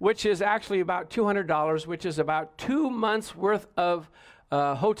 denarii, which is actually about $200, which is about 2 months' worth of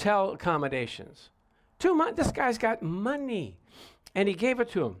hotel accommodations. 2 months, this guy's got money. And he gave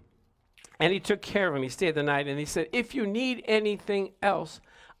it to him. And he took care of him. He stayed the night. And he said, if you need anything else,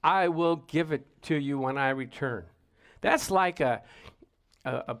 I will give it to you when I return. That's like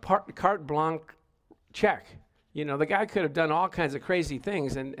carte blanche check. You know, the guy could have done all kinds of crazy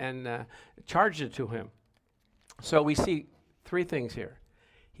things and charged it to him. So we see three things here.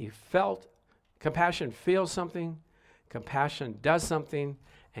 He felt, compassion feels something, compassion does something,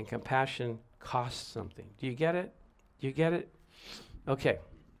 and compassion costs something. Do you get it? Do you get it? Okay.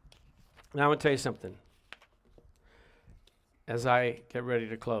 Now I'm going to tell you something as I get ready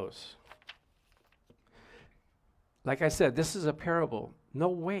to close. Like I said, this is a parable. No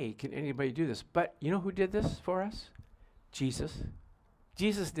way can anybody do this. But you know who did this for us? Jesus.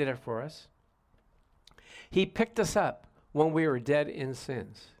 Jesus did it for us. He picked us up when we were dead in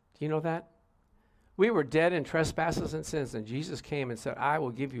sins. Do you know that? We were dead in trespasses and sins, and Jesus came and said, I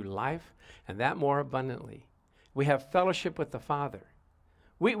will give you life, and that more abundantly. We have fellowship with the Father.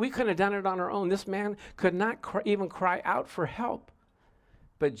 We couldn't have done it on our own. This man could not even cry out for help.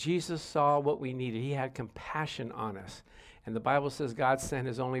 But Jesus saw what we needed. He had compassion on us. And the Bible says God sent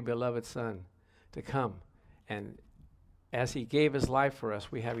his only beloved Son to come. And as he gave his life for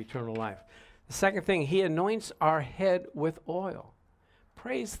us, we have eternal life. The second thing, he anoints our head with oil.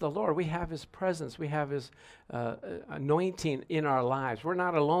 Praise the Lord. We have his presence. We have his anointing in our lives. We're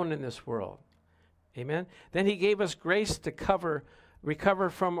not alone in this world. Amen. Then he gave us grace to recover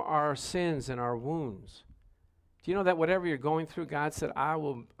from our sins and our wounds. Do you know that whatever you're going through, God said, I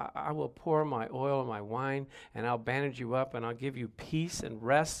will pour my oil and my wine, and I'll bandage you up, and I'll give you peace and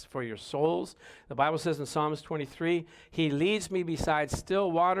rest for your souls. The Bible says in Psalms 23, he leads me beside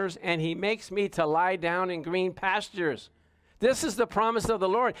still waters, and he makes me to lie down in green pastures. This is the promise of the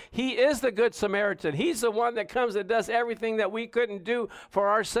Lord. He is the good Samaritan. He's the one that comes and does everything that we couldn't do for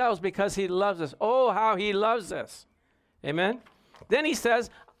ourselves because he loves us. Oh, how he loves us. Amen? Then he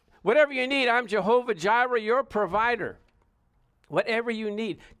says, whatever you need, I'm Jehovah Jireh, your provider. Whatever you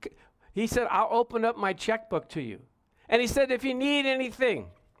need. He said, I'll open up my checkbook to you. And he said, if you need anything,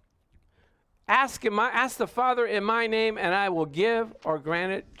 ask the Father in my name, and I will give or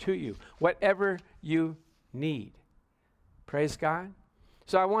grant it to you. Whatever you need. Praise God.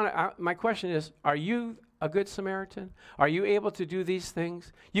 So my question is, are you a good Samaritan? Are you able to do these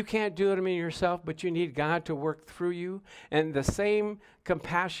things? You can't do them in yourself, but you need God to work through you. And the same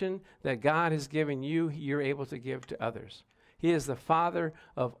compassion that God has given you, you're able to give to others. He is the Father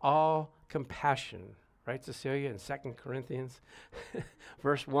of all compassion. Right, Cecilia, in 2 Corinthians,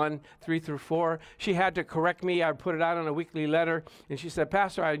 verse 1, 3 through 4. She had to correct me. I put it out on a weekly letter. And she said,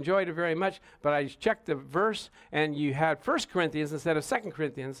 Pastor, I enjoyed it very much, but I checked the verse, and you had 1 Corinthians instead of 2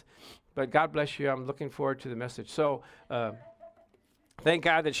 Corinthians. But God bless you. I'm looking forward to the message. So thank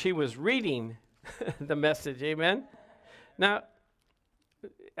God that she was reading the message. Amen. Now,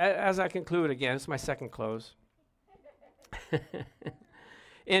 as I conclude again, it's my second close.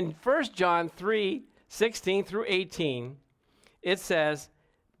 In 1 John 3, 16 through 18, it says,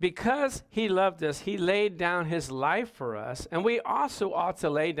 because he loved us, he laid down his life for us, and we also ought to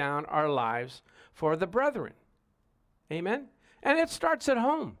lay down our lives for the brethren. Amen? And it starts at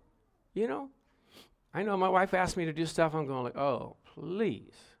home, you know. I know my wife asked me to do stuff, I'm going like, oh,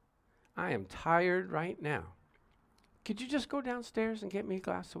 please. I am tired right now. Could you just go downstairs and get me a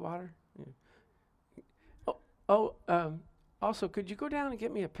glass of water? Yeah. Also, could you go down and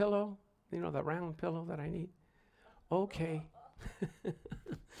get me a pillow? You know, the round pillow that I need? Okay.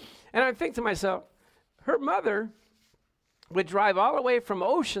 And I think to myself, her mother would drive all the way from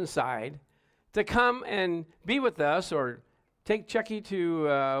Oceanside to come and be with us or take Chucky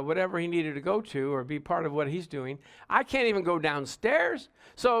to whatever he needed to go to or be part of what he's doing. I can't even go downstairs.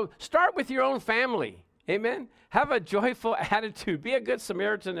 So start with your own family. Amen? Have a joyful attitude. Be a good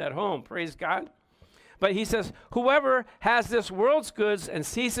Samaritan at home. Praise God. But he says, whoever has this world's goods and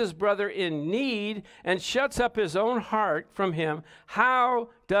sees his brother in need and shuts up his own heart from him, how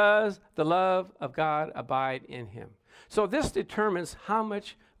does the love of God abide in him? So this determines how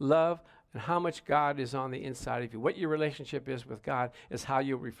much love and how much God is on the inside of you. What your relationship is with God is how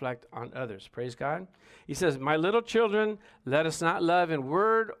you reflect on others. Praise God. He says, my little children, let us not love in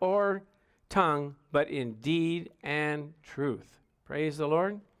word or tongue, but in deed and truth. Praise the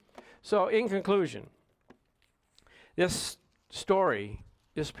Lord. So in conclusion, this story,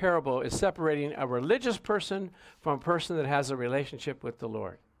 this parable, is separating a religious person from a person that has a relationship with the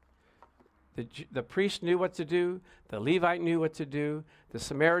Lord. The priest knew what to do. The Levite knew what to do. The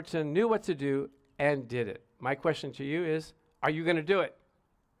Samaritan knew what to do and did it. My question to you is, are you going to do it?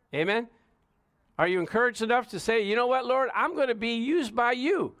 Amen? Are you encouraged enough to say, you know what, Lord, I'm going to be used by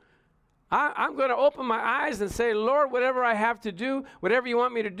you. I'm going to open my eyes and say, Lord, whatever I have to do, whatever you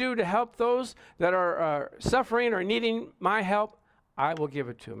want me to do to help those that are suffering or needing my help, I will give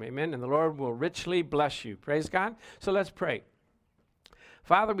it to them. Amen. And the Lord will richly bless you. Praise God. So let's pray.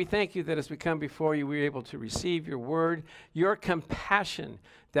 Father, we thank you that as we come before you, we're able to receive your word, your compassion,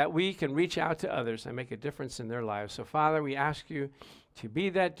 that we can reach out to others and make a difference in their lives. So, Father, we ask you to be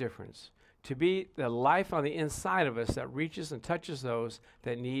that difference, to be the life on the inside of us that reaches and touches those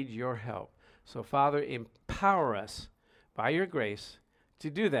that need your help. So, Father, empower us by your grace to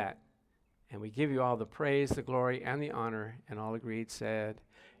do that. And we give you all the praise, the glory, and the honor. And all agreed said,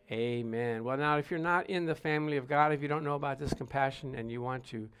 amen. Well, now, if you're not in the family of God, if you don't know about this compassion and you want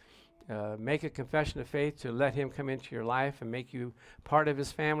to make a confession of faith to let him come into your life and make you part of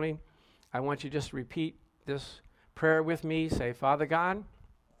his family, I want you to just repeat this prayer with me. Say, Father God,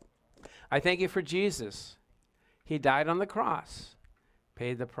 I thank you for Jesus. He died on the cross,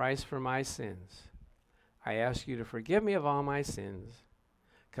 paid the price for my sins. I ask you to forgive me of all my sins.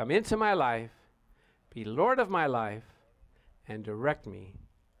 Come into my life, be Lord of my life, and direct me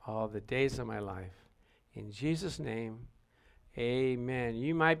all the days of my life. In Jesus' name, amen.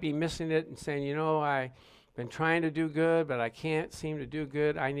 You might be missing it and saying, you know, I've been trying to do good, but I can't seem to do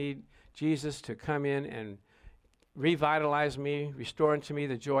good. I need Jesus to come in and revitalize me, restore unto me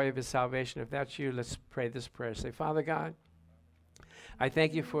the joy of his salvation. If that's you, let's pray this prayer. Say, Father God, I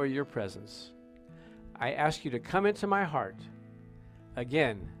thank you for your presence. I ask you to come into my heart.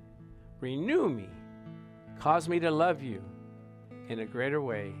 Again, renew me, cause me to love you in a greater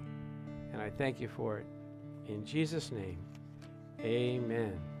way, and I thank you for it. In Jesus' name,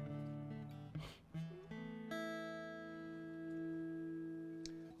 amen.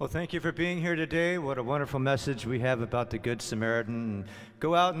 Well, thank you for being here today. What a wonderful message we have about the Good Samaritan.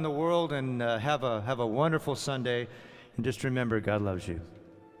 Go out in the world and have a wonderful Sunday, and just remember, God loves you.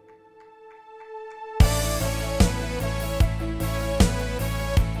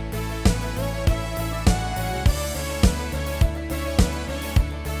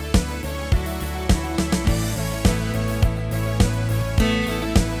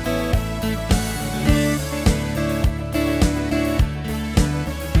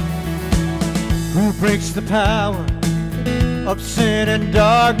 Who breaks the power of sin and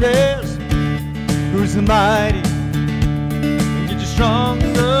darkness? Who's the mighty? Get you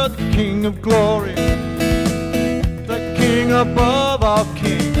stronger, the King of glory, the King above all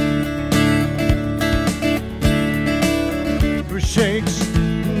kings, who shakes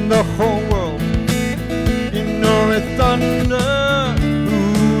the whole world in roaring thunder,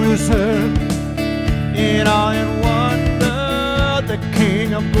 who is heard in awe and wonder, the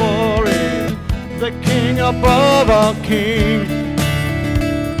King of glory, the King above all kings.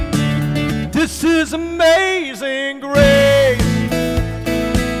 This is amazing grace.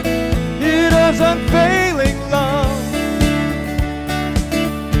 It is unfailing love,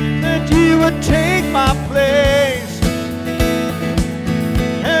 that you would take my place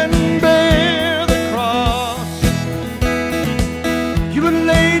and bear the cross. You would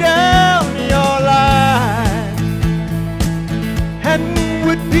lay down your life and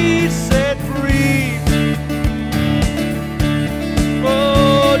would be set free.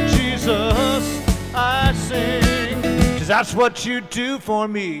 Oh, Jesus, I sing, 'cause that's what you do for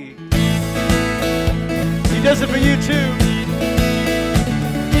me. He does it for you too.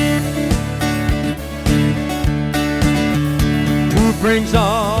 Who brings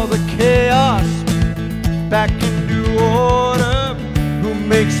all the chaos back into order? Who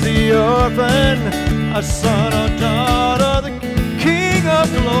makes the orphan a son or daughter? The King of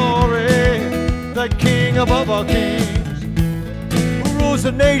glory, the King above all kings, who rules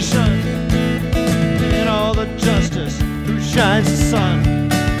the nation in all the justice, who shines the sun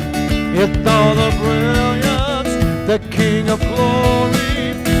with all the brilliance, the King of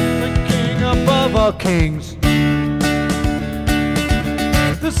glory, the King above all kings.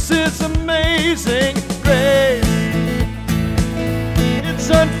 This is amazing grace. It's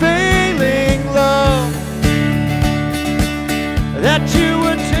unfailing love, that you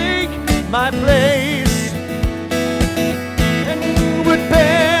would take my place and would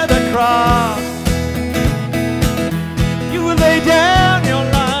bear the cross. You would lay down your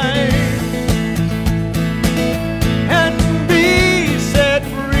life and be set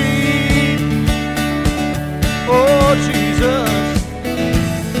free. Oh, Jesus,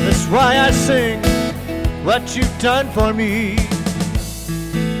 that's why I sing what you've done for me.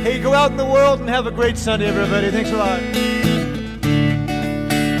 Hey, go out in the world and have a great Sunday, everybody. Thanks a lot.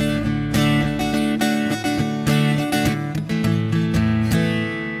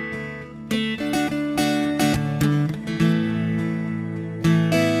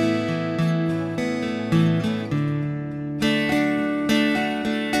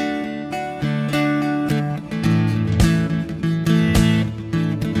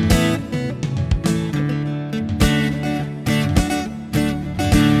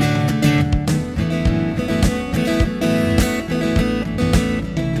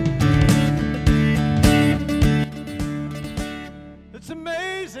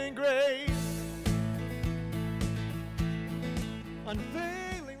 amazing grace. Unfailing